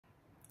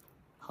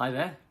Hi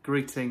there,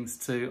 greetings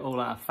to all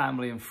our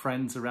family and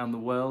friends around the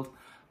world.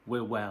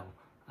 We're well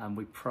and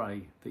we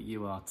pray that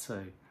you are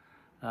too.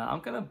 I'm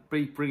going to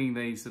be bringing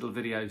these little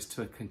videos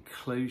to a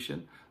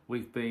conclusion.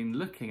 We've been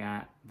looking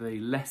at the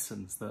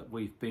lessons that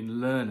we've been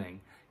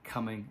learning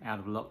coming out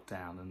of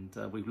lockdown,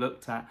 and we've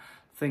looked at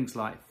things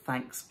like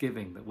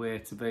thanksgiving, that we're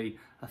to be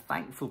a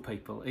thankful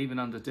people even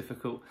under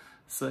difficult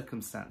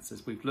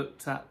circumstances. We've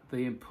looked at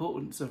the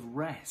importance of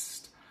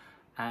rest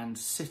and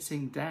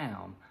sitting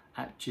down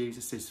at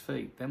Jesus's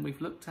feet. Then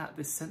we've looked at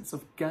this sense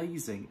of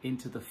gazing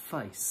into the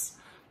face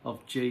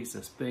of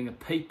Jesus, being a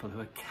people who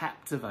are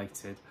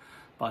captivated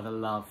by the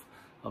love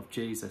of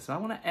Jesus. And I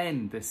want to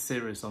end this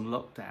series on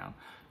lockdown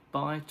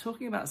by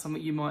talking about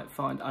something you might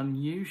find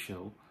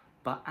unusual,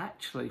 but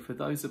actually for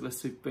those of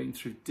us who've been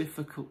through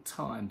difficult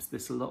times,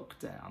 this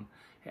lockdown,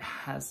 it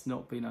has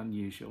not been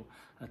unusual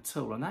at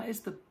all. And that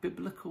is the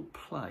biblical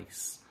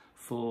place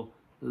for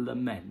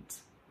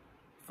lament,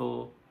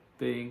 for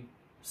being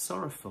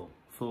sorrowful,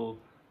 for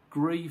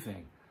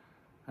grieving.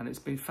 And it's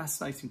been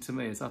fascinating to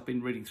me as I've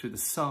been reading through the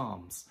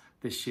Psalms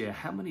this year,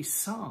 how many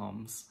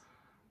Psalms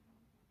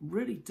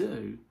really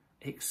do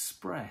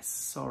express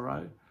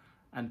sorrow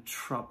and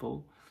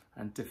trouble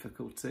and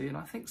difficulty. And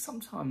I think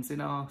sometimes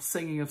in our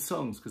singing of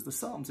songs, because the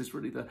Psalms is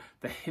really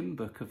the hymn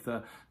book of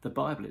the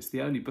Bible, it's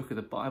the only book of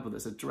the Bible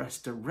that's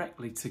addressed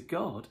directly to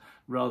God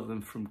rather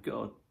than from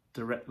God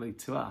directly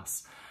to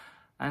us.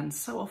 And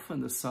so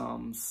often the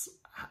Psalms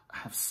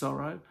have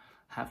sorrow,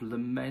 have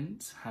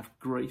lament, have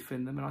grief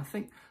in them. And I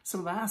think some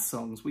of our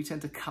songs, we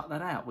tend to cut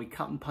that out. We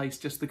cut and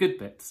paste just the good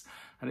bits.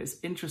 And it's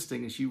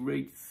interesting as you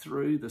read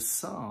through the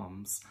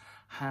Psalms,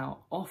 how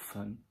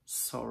often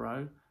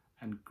sorrow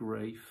and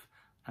grief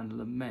and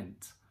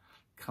lament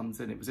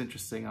comes in. It was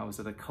interesting, I was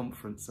at a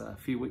conference a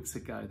few weeks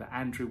ago that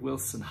Andrew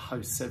Wilson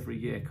hosts every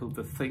year called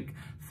the Think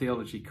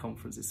Theology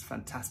Conference. It's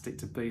fantastic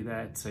to be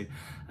there to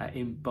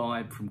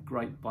imbibe from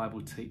great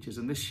Bible teachers.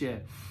 And this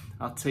year,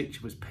 our teacher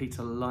was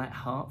Peter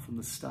Lightheart from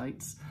the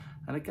States.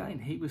 And again,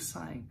 he was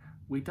saying,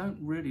 we don't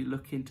really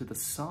look into the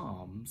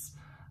Psalms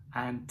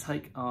and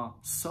take our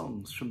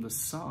songs from the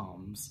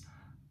Psalms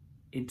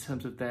in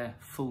terms of their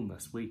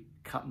fullness. We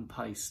cut and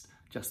paste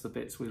just the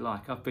bits we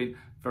like. I've been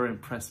very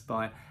impressed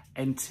by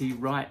N.T.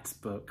 Wright's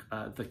book,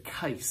 The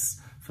Case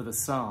for the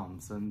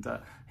Psalms, and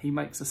he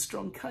makes a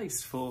strong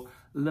case for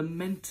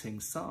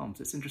lamenting Psalms.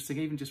 It's interesting,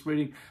 even just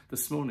reading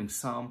this morning,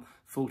 Psalm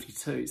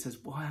 42, it says,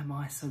 why am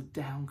I so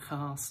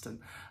downcast, and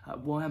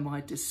why am I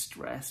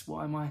distressed?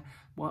 Why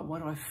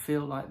do I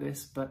feel like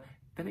this? But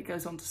then it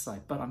goes on to say,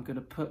 but I'm going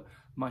to put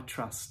my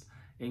trust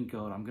in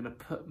God. I'm going to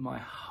put my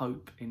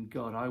hope in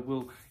God. I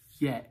will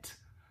yet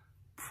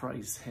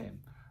praise him.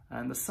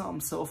 And the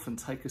Psalms so often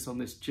take us on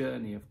this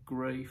journey of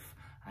grief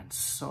and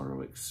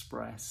sorrow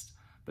expressed,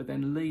 but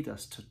then lead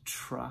us to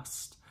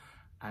trust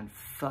and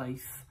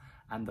faith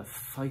and the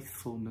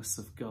faithfulness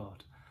of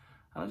God.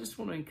 And I just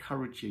want to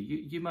encourage you.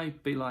 You may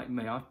be like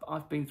me.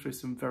 I've been through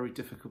some very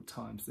difficult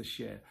times this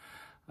year.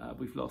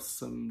 We've lost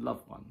some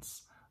loved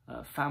ones.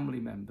 Family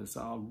members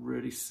are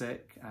really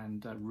sick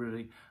and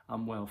really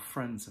unwell.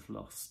 Friends have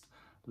lost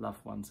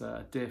loved ones.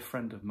 A dear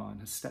friend of mine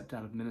has stepped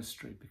out of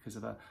ministry because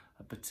of a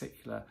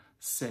particular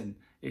sin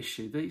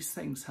issue. These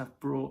things have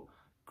brought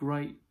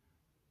great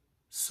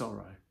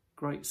sorrow,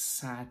 great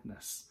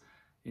sadness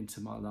into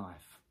my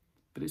life.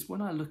 But it's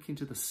when I look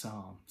into the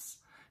Psalms,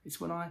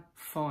 it's when I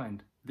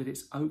find that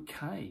it's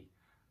okay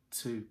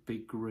to be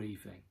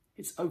grieving.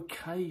 It's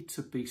okay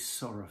to be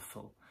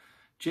sorrowful.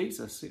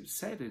 Jesus, it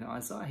said in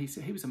Isaiah, he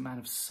said he was a man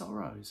of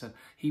sorrows, and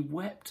he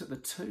wept at the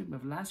tomb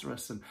of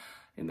Lazarus, and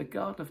in the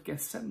Garden of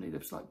Gethsemane, there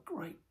was like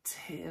great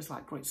tears,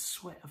 like great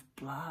sweat of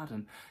blood,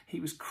 and he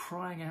was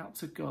crying out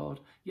to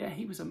God. Yeah,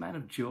 he was a man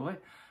of joy,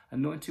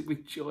 anointed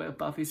with joy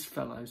above his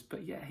fellows,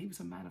 but yeah, he was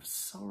a man of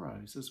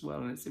sorrows as well.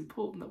 And it's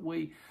important that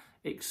we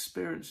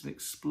experience and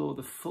explore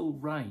the full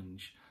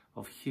range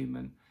of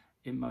human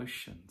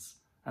emotions.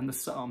 And the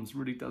Psalms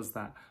really does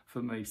that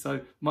for me.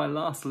 So my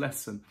last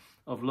lesson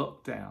of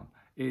lockdown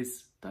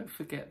is don't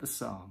forget the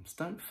Psalms.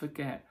 Don't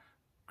forget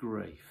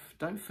grief.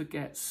 Don't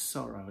forget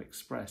sorrow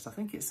expressed. I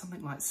think it's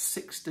something like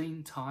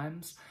 16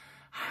 times.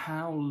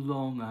 How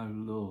long,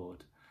 O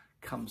Lord,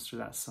 comes through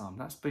that psalm.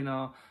 That's been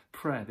our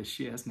prayer this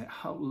year, hasn't it?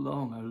 How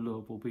long, O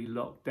Lord, will we be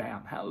locked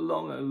down? How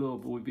long, O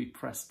Lord, will we be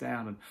pressed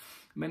down? And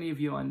many of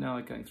you I know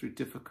are going through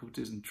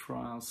difficulties and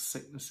trials,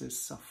 sicknesses,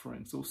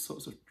 sufferings, all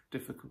sorts of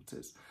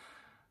difficulties.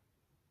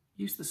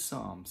 Use the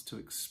Psalms to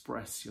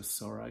express your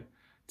sorrow,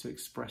 to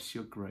express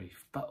your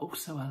grief, but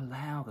also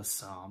allow the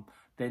psalm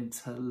then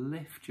to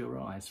lift your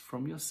eyes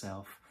from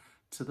yourself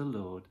to the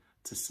Lord,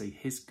 to see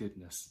his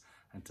goodness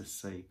and to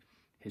see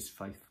his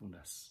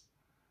faithfulness.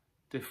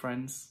 Dear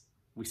friends,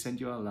 we send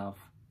you our love.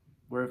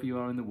 Wherever you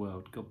are in the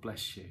world, God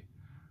bless you.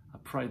 I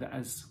pray that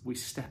as we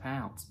step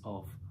out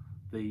of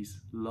these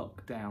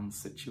lockdown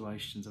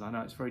situations, and I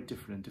know it's very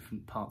different in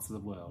different parts of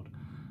the world,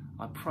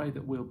 I pray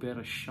that we'll be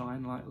able to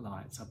shine like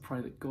lights. I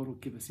pray that God will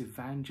give us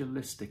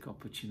evangelistic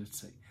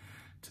opportunity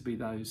to be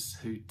those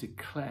who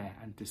declare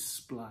and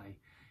display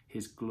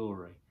his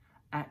glory,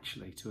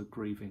 actually to a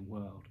grieving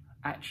world,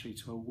 actually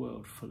to a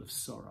world full of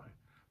sorrow,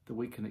 that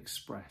we can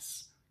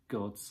express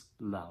God's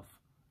love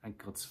and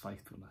God's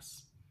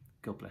faithfulness.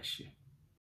 God bless you.